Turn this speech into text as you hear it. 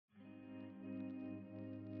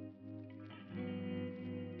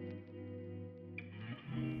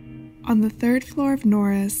On the third floor of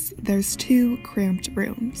Norris, there's 2 cramped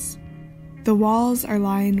rooms. The walls are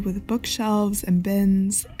lined with bookshelves and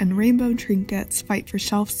bins, and rainbow trinkets fight for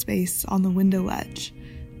shelf space on the window ledge,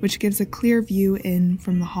 which gives a clear view in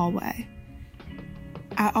from the hallway.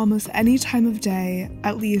 At almost any time of day,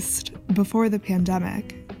 at least before the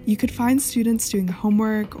pandemic, you could find students doing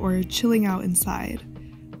homework or chilling out inside,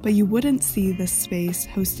 but you wouldn't see this space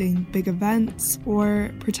hosting big events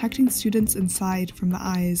or protecting students inside from the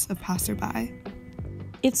eyes of passerby.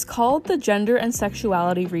 It's called the Gender and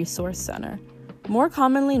Sexuality Resource Center, more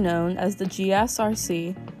commonly known as the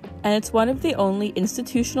GSRC, and it's one of the only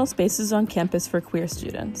institutional spaces on campus for queer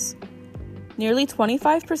students. Nearly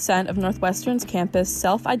 25% of Northwestern's campus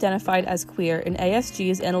self-identified as queer in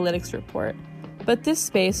ASG's analytics report, but this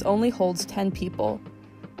space only holds 10 people.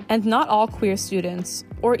 And not all queer students,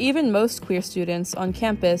 or even most queer students on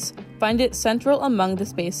campus, find it central among the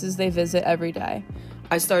spaces they visit every day.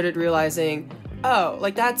 I started realizing,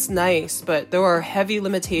 that's nice, but there are heavy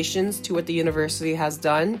limitations to what the university has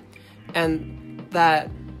done, and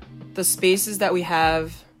that the spaces that we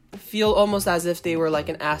have feel almost as if they were like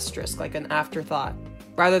an asterisk, like an afterthought,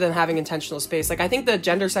 rather than having intentional space. I think the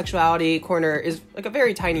gender sexuality corner is like a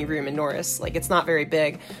very tiny room in Norris. It's not very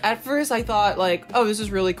big. At first I thought this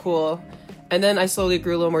is really cool. And then I slowly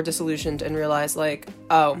grew a little more disillusioned and realized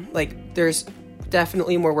there's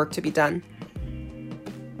definitely more work to be done.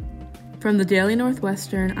 From the Daily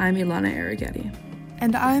Northwestern, I'm Ilana Arrighetti.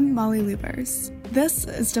 And I'm Molly Lubers. This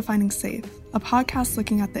is Defining Safe, a podcast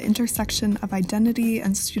looking at the intersection of identity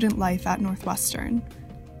and student life at Northwestern.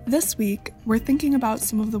 This week, we're thinking about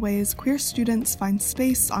some of the ways queer students find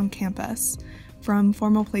space on campus, from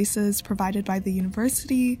formal places provided by the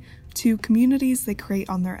university to communities they create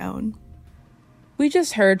on their own. We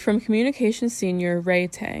just heard from communications senior Ray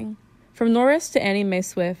Tang. From Norris to Annie Mae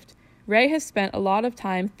Swift, Ray has spent a lot of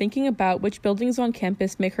time thinking about which buildings on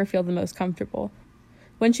campus make her feel the most comfortable.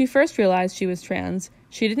 When she first realized she was trans,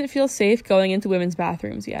 she didn't feel safe going into women's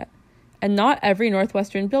bathrooms yet. And not every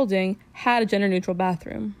Northwestern building had a gender-neutral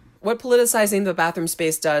bathroom. What politicizing the bathroom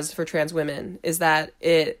space does for trans women is that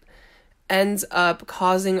it ends up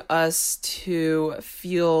causing us to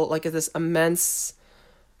feel this immense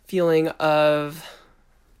feeling of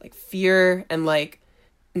fear and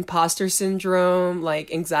imposter syndrome,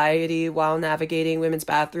 anxiety while navigating women's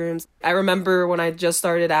bathrooms. I remember when I just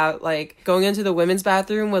started out, going into the women's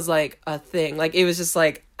bathroom was a thing. It was just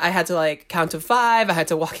I had to count to 5. I had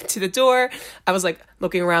to walk into the door. I was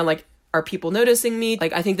looking around are people noticing me?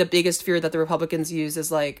 I think the biggest fear that the Republicans use is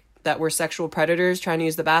that we're sexual predators trying to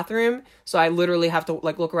use the bathroom. So I literally have to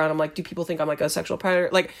look around. I'm do people think I'm a sexual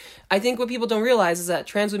predator? I think what people don't realize is that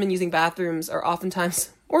trans women using bathrooms are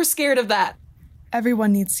oftentimes more scared of that.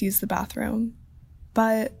 Everyone needs to use the bathroom,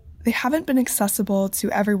 but they haven't been accessible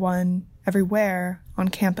to everyone, everywhere on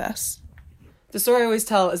campus. The story I always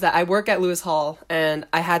tell is that I work at Lewis Hall, and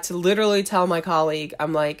I had to literally tell my colleague,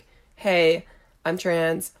 I'm hey, I'm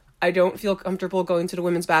trans. I don't feel comfortable going to the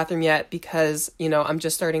women's bathroom yet because, I'm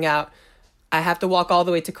just starting out. I have to walk all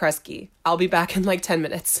the way to Kresge. I'll be back in 10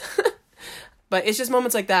 minutes. But it's just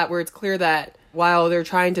moments like that where it's clear that while they're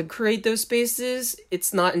trying to create those spaces,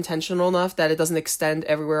 it's not intentional enough that it doesn't extend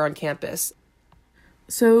everywhere on campus.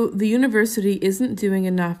 So the university isn't doing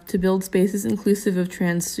enough to build spaces inclusive of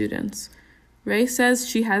trans students. Ray says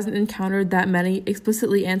she hasn't encountered that many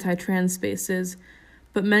explicitly anti-trans spaces,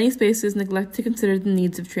 but many spaces neglect to consider the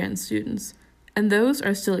needs of trans students, and those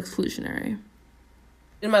are still exclusionary.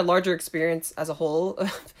 In my larger experience as a whole,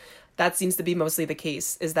 that seems to be mostly the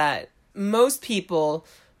case, is that most people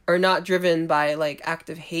are not driven by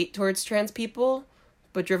active hate towards trans people,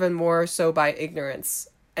 but driven more so by ignorance.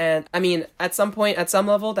 And at some point, at some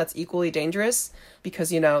level, that's equally dangerous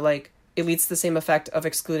because, it leads to the same effect of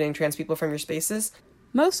excluding trans people from your spaces.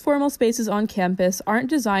 Most formal spaces on campus aren't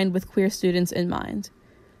designed with queer students in mind.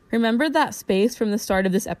 Remember that space from the start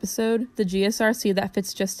of this episode, the GSRC that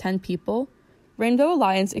fits just 10 people? Rainbow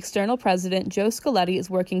Alliance external president Joe Scoletti is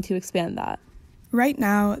working to expand that. Right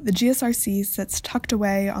now, the GSRC sits tucked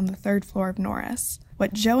away on the third floor of Norris.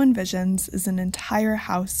 What Joe envisions is an entire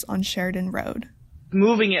house on Sheridan Road.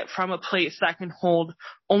 Moving it from a place that can hold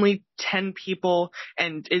only 10 people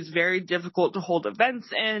and is very difficult to hold events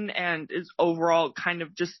in and is overall kind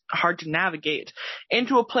of just hard to navigate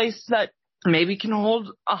into a place that maybe can hold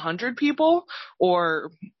 100 people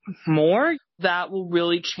or more, that will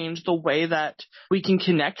really change the way that we can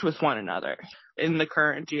connect with one another. In the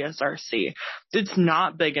current GSRC, it's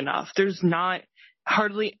not big enough. There's not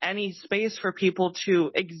hardly any space for people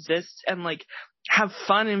to exist and have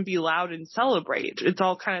fun and be loud and celebrate. It's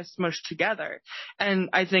all kind of smushed together. And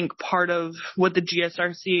I think part of what the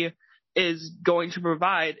GSRC is going to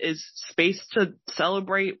provide is space to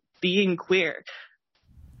celebrate being queer.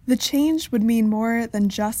 The change would mean more than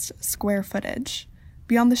just square footage.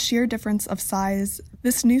 Beyond the sheer difference of size,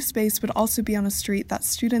 this new space would also be on a street that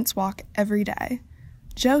students walk every day.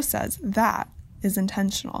 Joe says that is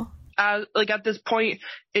intentional. At this point,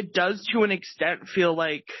 it does to an extent feel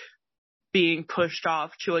like being pushed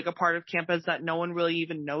off to like a part of campus that no one really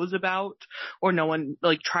even knows about, or no one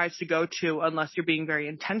like tries to go to unless you're being very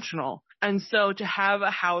intentional. And so to have a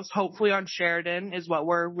house, hopefully on Sheridan, is what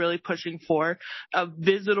we're really pushing for, a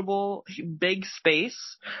visitable big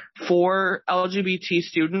space for LGBT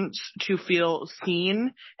students to feel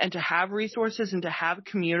seen and to have resources and to have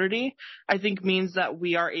community, I think means that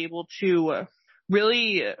we are able to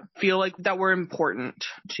really feel like that we're important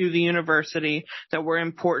to the university, that we're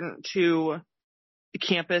important to the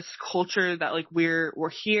campus culture, that like we're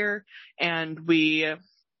here and we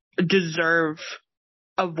deserve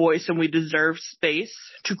a voice and we deserve space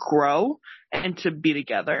to grow and to be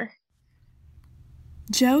together.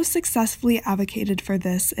 Joe successfully advocated for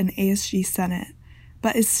this in ASG Senate,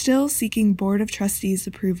 but is still seeking Board of Trustees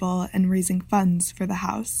approval and raising funds for the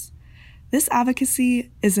house. This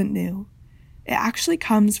advocacy isn't new. It actually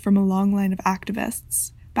comes from a long line of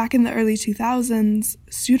activists. Back in the early 2000s,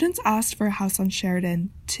 students asked for a house on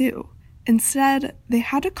Sheridan, too. Instead, they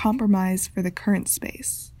had to compromise for the current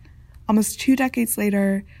space. Almost 2 decades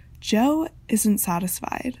later, Joe isn't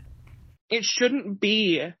satisfied. It shouldn't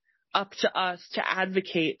be up to us to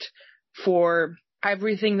advocate for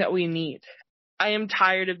everything that we need. I am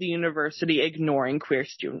tired of the university ignoring queer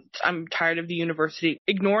students. I'm tired of the university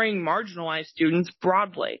ignoring marginalized students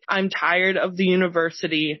broadly. I'm tired of the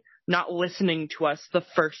university not listening to us the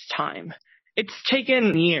first time. It's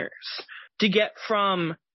taken years to get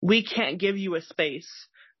from we can't give you a space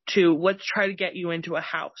to let's try to get you into a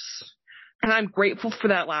house. And I'm grateful for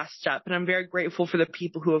that last step, and I'm very grateful for the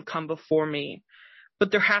people who have come before me. But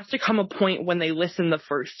there has to come a point when they listen the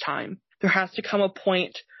first time. There has to come a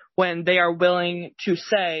point when they are willing to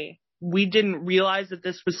say, we didn't realize that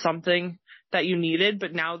this was something that you needed,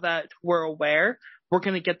 but now that we're aware, we're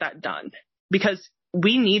going to get that done. Because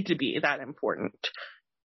we need to be that important.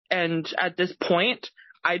 And at this point,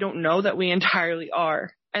 I don't know that we entirely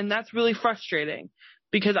are. And that's really frustrating,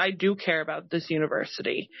 because I do care about this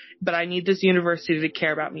university, but I need this university to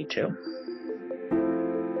care about me too.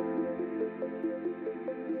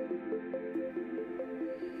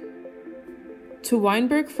 To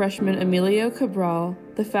Weinberg freshman Emilio Cabral,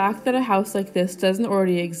 the fact that a house like this doesn't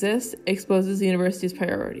already exist exposes the university's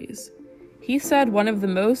priorities. He said one of the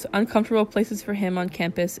most uncomfortable places for him on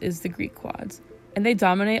campus is the Greek quads, and they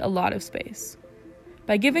dominate a lot of space.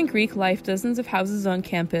 By giving Greek life dozens of houses on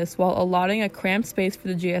campus while allotting a cramped space for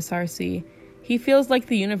the GSRC, he feels like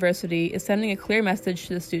the university is sending a clear message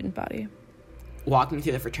to the student body. Walking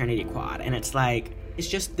through the fraternity quad, and it's like, it's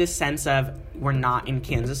just this sense of we're not in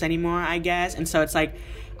Kansas anymore, I guess. And so it's like,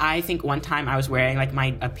 I think one time I was wearing like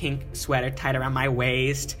a pink sweater tied around my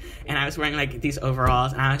waist, and I was wearing like these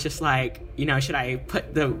overalls, and I was just like, should I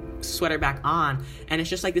put the sweater back on? And it's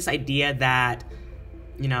just like this idea that,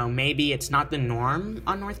 maybe it's not the norm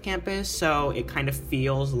on North Campus, so it kind of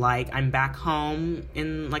feels like I'm back home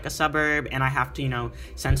in like a suburb, and I have to,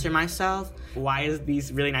 censor myself. Why is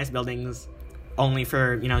these really nice buildings only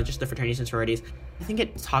for, just the fraternities and sororities? I think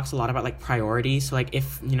it talks a lot about like priorities. So like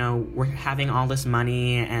if, we're having all this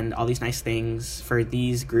money and all these nice things for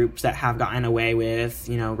these groups that have gotten away with,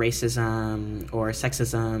 racism or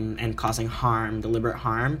sexism and causing harm, deliberate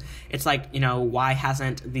harm, it's like, why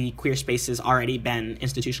hasn't the queer spaces already been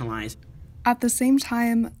institutionalized? At the same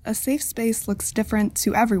time, a safe space looks different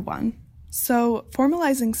to everyone. So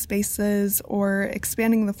formalizing spaces or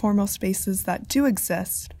expanding the formal spaces that do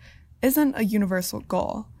exist isn't a universal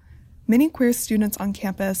goal. Many queer students on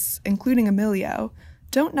campus, including Emilio,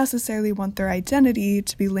 don't necessarily want their identity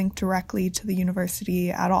to be linked directly to the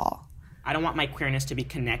university at all. I don't want my queerness to be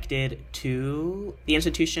connected to the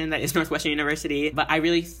institution that is Northwestern University, but I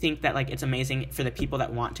really think that it's amazing for the people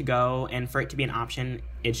that want to go, and for it to be an option,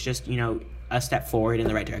 it's just, a step forward in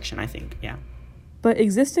the right direction, I think, yeah. But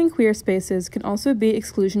existing queer spaces can also be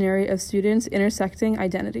exclusionary of students' intersecting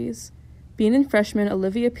identities. Being freshman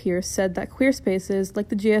Olivia Pierce said that queer spaces like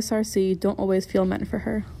the GSRC don't always feel meant for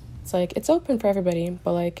her. It's open for everybody,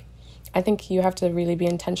 but I think you have to really be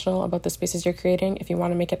intentional about the spaces you're creating if you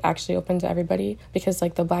want to make it actually open to everybody, because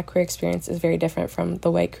the Black queer experience is very different from the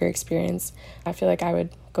white queer experience. I feel like I would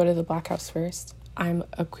go to the Black house first. I'm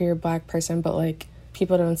a queer Black person, but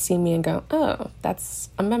people don't see me and go, oh, that's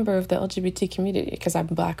a member of the LGBT community, because I'm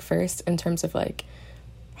Black first in terms of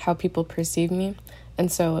how people perceive me.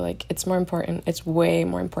 And so, like, it's way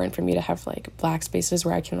more important for me to have, like, Black spaces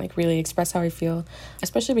where I can, like, really express how I feel,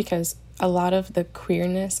 especially because a lot of the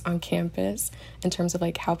queerness on campus in terms of,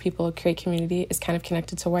 like, how people create community is kind of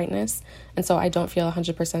connected to whiteness. And so I don't feel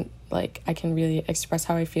 100% like I can really express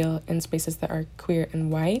how I feel in spaces that are queer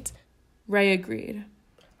and white. Ray agreed.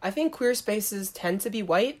 I think queer spaces tend to be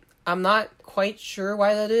white. I'm not quite sure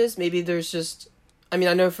why that is. Maybe there's just, I mean,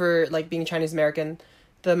 I know for, like, being Chinese American,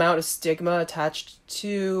 the amount of stigma attached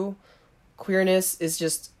to queerness is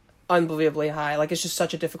just unbelievably high. Like, it's just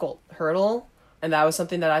such a difficult hurdle. And that was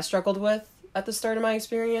something that I struggled with at the start of my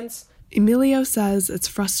experience. Emilio says it's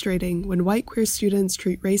frustrating when white queer students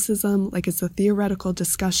treat racism like it's a theoretical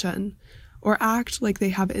discussion, or act like they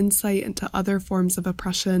have insight into other forms of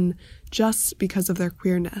oppression just because of their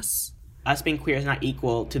queerness. Us being queer is not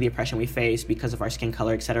equal to the oppression we face because of our skin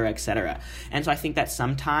color, et cetera, et cetera. And so I think that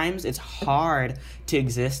sometimes it's hard to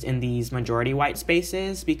exist in these majority white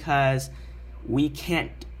spaces because we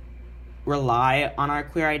can't rely on our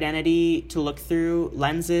queer identity to look through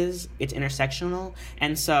lenses. It's intersectional.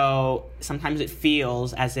 And so sometimes it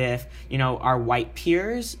feels as if, you know, our white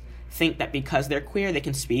peers think that because they're queer, they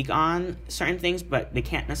can speak on certain things, but they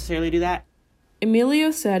can't necessarily do that. Emilio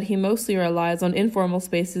said he mostly relies on informal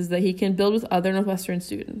spaces that he can build with other Northwestern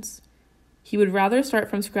students. He would rather start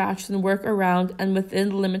from scratch than work around and within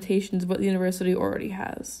the limitations of what the university already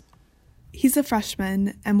has. He's a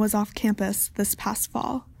freshman and was off campus this past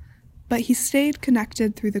fall, but he stayed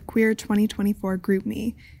connected through the Queer 2024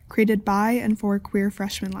 GroupMe, created by and for queer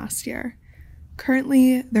freshmen last year.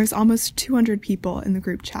 Currently, there's almost 200 people in the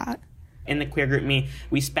group chat. In the Queer GroupMe,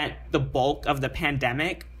 we spent the bulk of the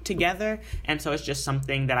pandemic together, and so it's just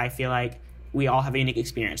something that I feel like we all have a unique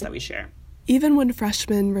experience that we share. Even when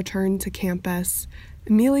freshmen returned to campus,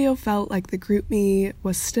 Emilio felt like the GroupMe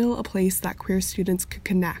was still a place that queer students could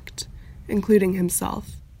connect, including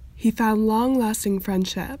himself. He found long-lasting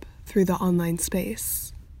friendship through the online space.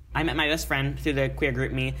 I met my best friend through the Queer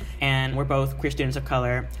GroupMe, and we're both queer students of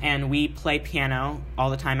color, and we play piano all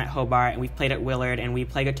the time at Hobart, and we've played at Willard, and we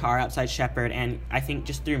play guitar outside Shepherd, and I think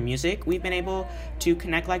just through music we've been able to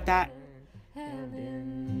connect like that.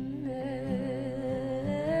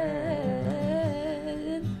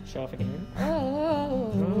 Show off again.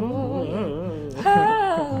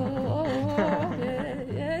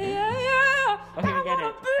 Okay, we get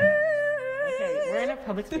it. Okay, we're in a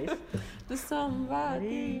public space.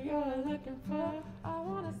 Somebody you're looking for, I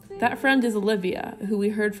wanna see. That friend is Olivia, who we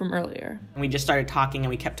heard from earlier. We just started talking and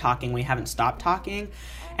we kept talking. We haven't stopped talking.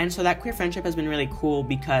 And so that queer friendship has been really cool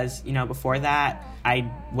because, you know, before that, I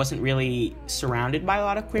wasn't really surrounded by a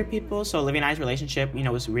lot of queer people. So Olivia and I's relationship, you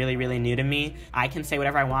know, was really, really new to me. I can say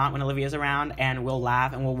whatever I want when Olivia's around, and we'll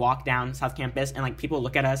laugh and we'll walk down South Campus and, like, people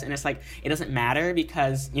look at us and it's like, it doesn't matter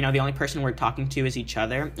because, you know, the only person we're talking to is each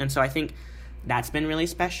other. And so I think that's been really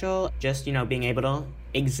special. Just, you know, being able to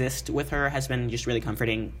exist with her has been just really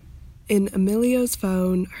comforting. In Emilio's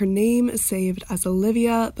phone, her name is saved as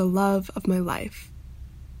Olivia, the love of my life.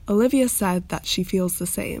 Olivia said that she feels the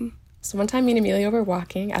same. So one time me and Emilio were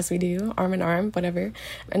walking, as we do, arm in arm, whatever,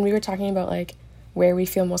 and we were talking about, like, where we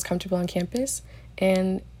feel most comfortable on campus,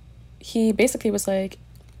 and he basically was like,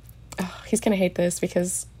 oh, he's gonna hate this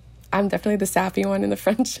because I'm definitely the sappy one in the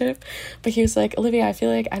friendship, but he was like, Olivia, I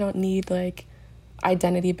feel like I don't need, like,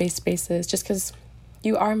 identity-based spaces just because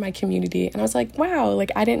you are my community. And I was like, wow,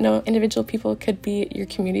 like, I didn't know individual people could be your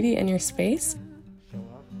community and your space.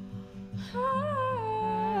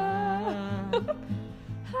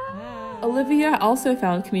 Olivia also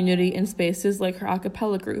found community in spaces like her a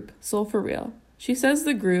cappella group, Soul for Real. She says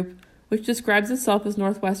the group, which describes itself as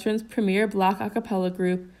Northwestern's premier Black a cappella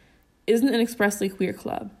group, isn't an expressly queer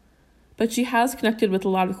club, but she has connected with a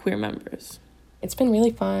lot of queer members. It's been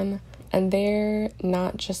really fun, and they're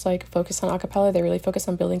not just, like, focused on a cappella, they're really focused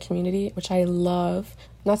on building community, which I love.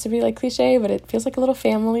 Not to be, like, cliche, but it feels like a little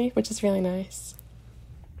family, which is really nice.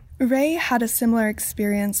 Ray had a similar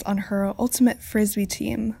experience on her ultimate Frisbee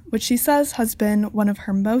team, which she says has been one of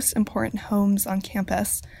her most important homes on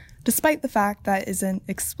campus, despite the fact that it isn't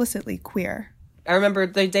explicitly queer. I remember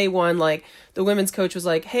the day one, like, the women's coach was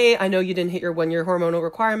like, hey, I know you didn't hit your 1-year hormonal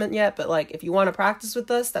requirement yet, but, like, if you want to practice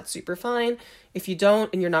with us, that's super fine. If you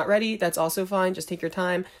don't and you're not ready, that's also fine. Just take your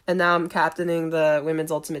time. And now I'm captaining the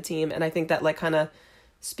women's ultimate team. And I think that, like, kind of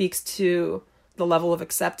speaks to the level of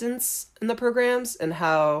acceptance in the programs and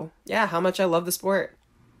how much I love the sport.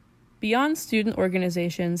 Beyond student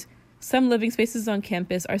organizations, some living spaces on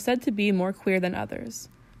campus are said to be more queer than others.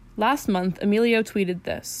 Last month, Emilio tweeted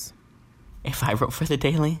this. If I wrote for the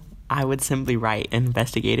Daily, I would simply write an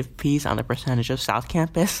investigative piece on the percentage of South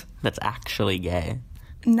Campus that's actually gay.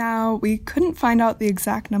 Now, we couldn't find out the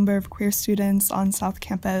exact number of queer students on South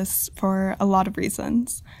Campus for a lot of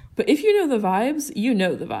reasons. But if you know the vibes, you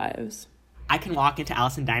know the vibes. I can walk into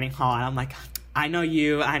Allison Dining Hall and I'm like, I know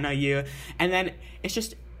you. And then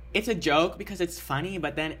it's a joke because it's funny,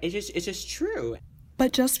 but then it's just true.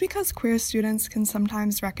 But just because queer students can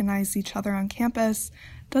sometimes recognize each other on campus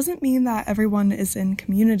doesn't mean that everyone is in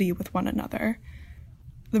community with one another.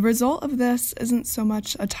 The result of this isn't so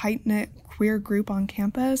much a tight-knit queer group on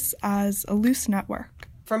campus as a loose network.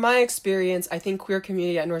 From my experience, I think queer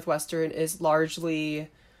community at Northwestern is largely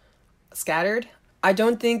scattered. I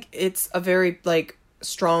don't think it's a very,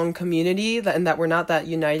 strong community and that we're not that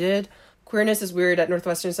united. Queerness is weird at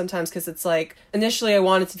Northwestern sometimes because it's initially I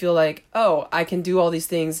wanted to feel oh, I can do all these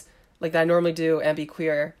things that I normally do and be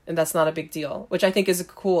queer, and that's not a big deal, which I think is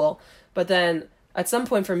cool. But then at some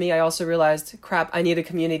point for me, I also realized, crap, I need a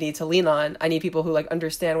community to lean on. I need people who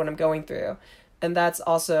understand what I'm going through. And that's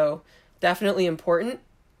also definitely important.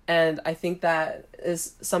 And I think that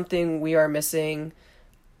is something we are missing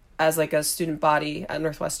as a student body at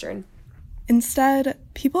Northwestern. Instead,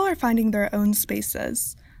 people are finding their own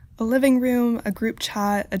spaces. A living room, a group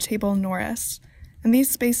chat, a table in Norris. And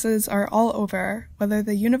these spaces are all over, whether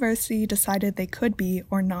the university decided they could be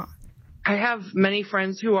or not. I have many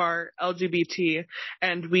friends who are LGBT,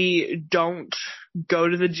 and we don't go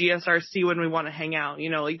to the GSRC when we want to hang out,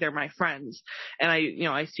 they're my friends. And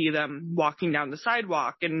I see them walking down the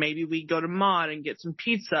sidewalk, and maybe we go to Mod and get some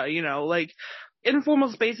pizza,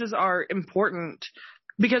 informal spaces are important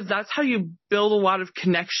because that's how you build a lot of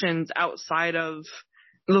connections outside of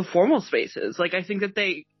the formal spaces. I think that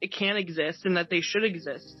it can exist and that they should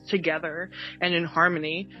exist together and in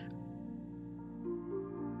harmony.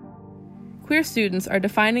 Queer students are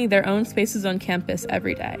defining their own spaces on campus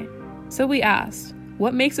every day. So we asked,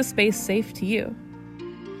 what makes a space safe to you?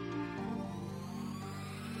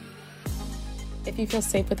 If you feel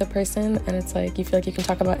safe with a person and it's you feel you can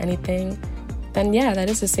talk about anything, then yeah, that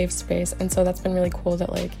is a safe space. And so that's been really cool that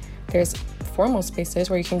there's formal spaces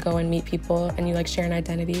where you can go and meet people and you share an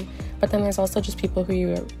identity, but then there's also just people who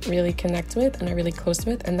you really connect with and are really close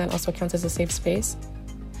with, and that also counts as a safe space.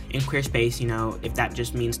 In queer space, if that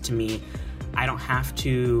just means to me, I don't have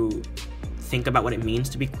to think about what it means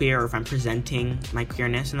to be queer, or if I'm presenting my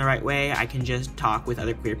queerness in the right way, I can just talk with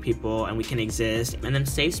other queer people and we can exist. And then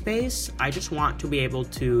safe space, I just want to be able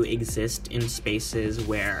to exist in spaces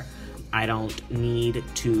where I don't need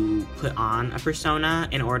to put on a persona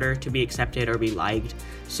in order to be accepted or be liked.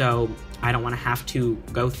 So I don't want to have to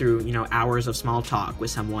go through, hours of small talk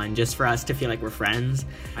with someone just for us to feel like we're friends.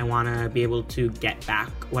 I want to be able to get back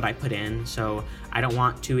what I put in. So I don't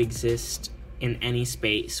want to exist in any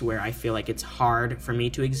space where I feel like it's hard for me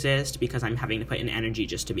to exist because I'm having to put in energy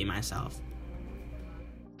just to be myself.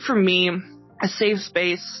 For me, a safe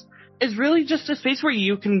space is really just a space where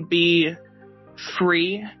you can be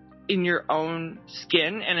free in your own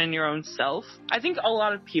skin and in your own self. I think a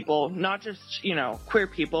lot of people, not just, queer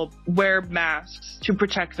people, wear masks to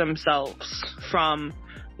protect themselves from,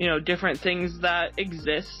 different things that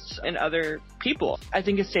exist in other people. I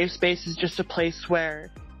think a safe space is just a place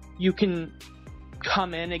where you can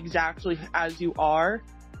come in exactly as you are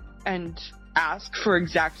and ask for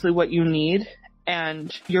exactly what you need,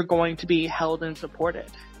 and you're going to be held and supported.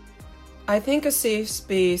 I think a safe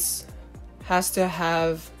space has to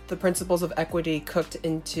have the principles of equity cooked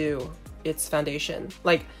into its foundation.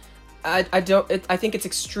 I think it's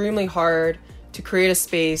extremely hard to create a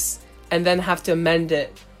space and then have to amend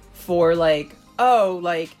it for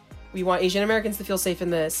we want Asian Americans to feel safe in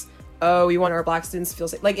this. Oh, we want our Black students to feel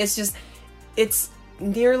safe. It's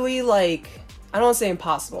nearly I don't want to say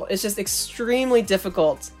impossible. It's just extremely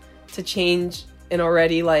difficult to change an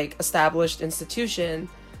already established institution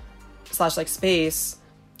 / space.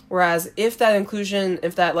 Whereas if that inclusion,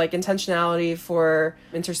 if that intentionality for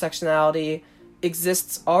intersectionality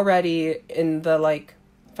exists already in the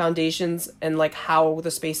foundations and how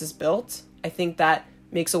the space is built, I think that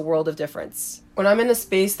makes a world of difference. When I'm in a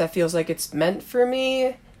space that feels like it's meant for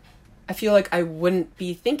me, I feel like I wouldn't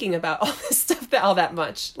be thinking about all this stuff all that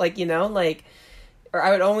much. Or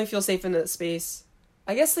I would only feel safe in that space,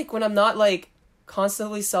 I guess, when I'm not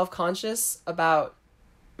constantly self-conscious about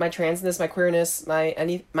my transness, my queerness, my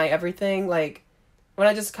everything, when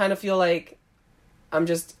I just kind of feel like I'm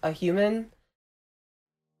just a human.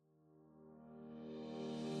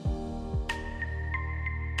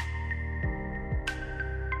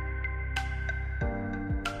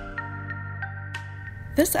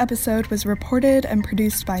 This episode was reported and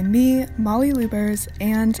produced by me, Molly Lubers,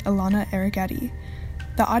 and Alana Arrighetti.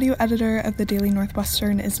 The audio editor of the Daily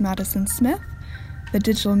Northwestern is Madison Smith. The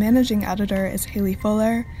digital managing editor is Haley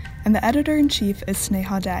Fuller, and the editor-in-chief is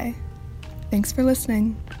Sneha Day. Thanks for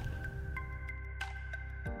listening.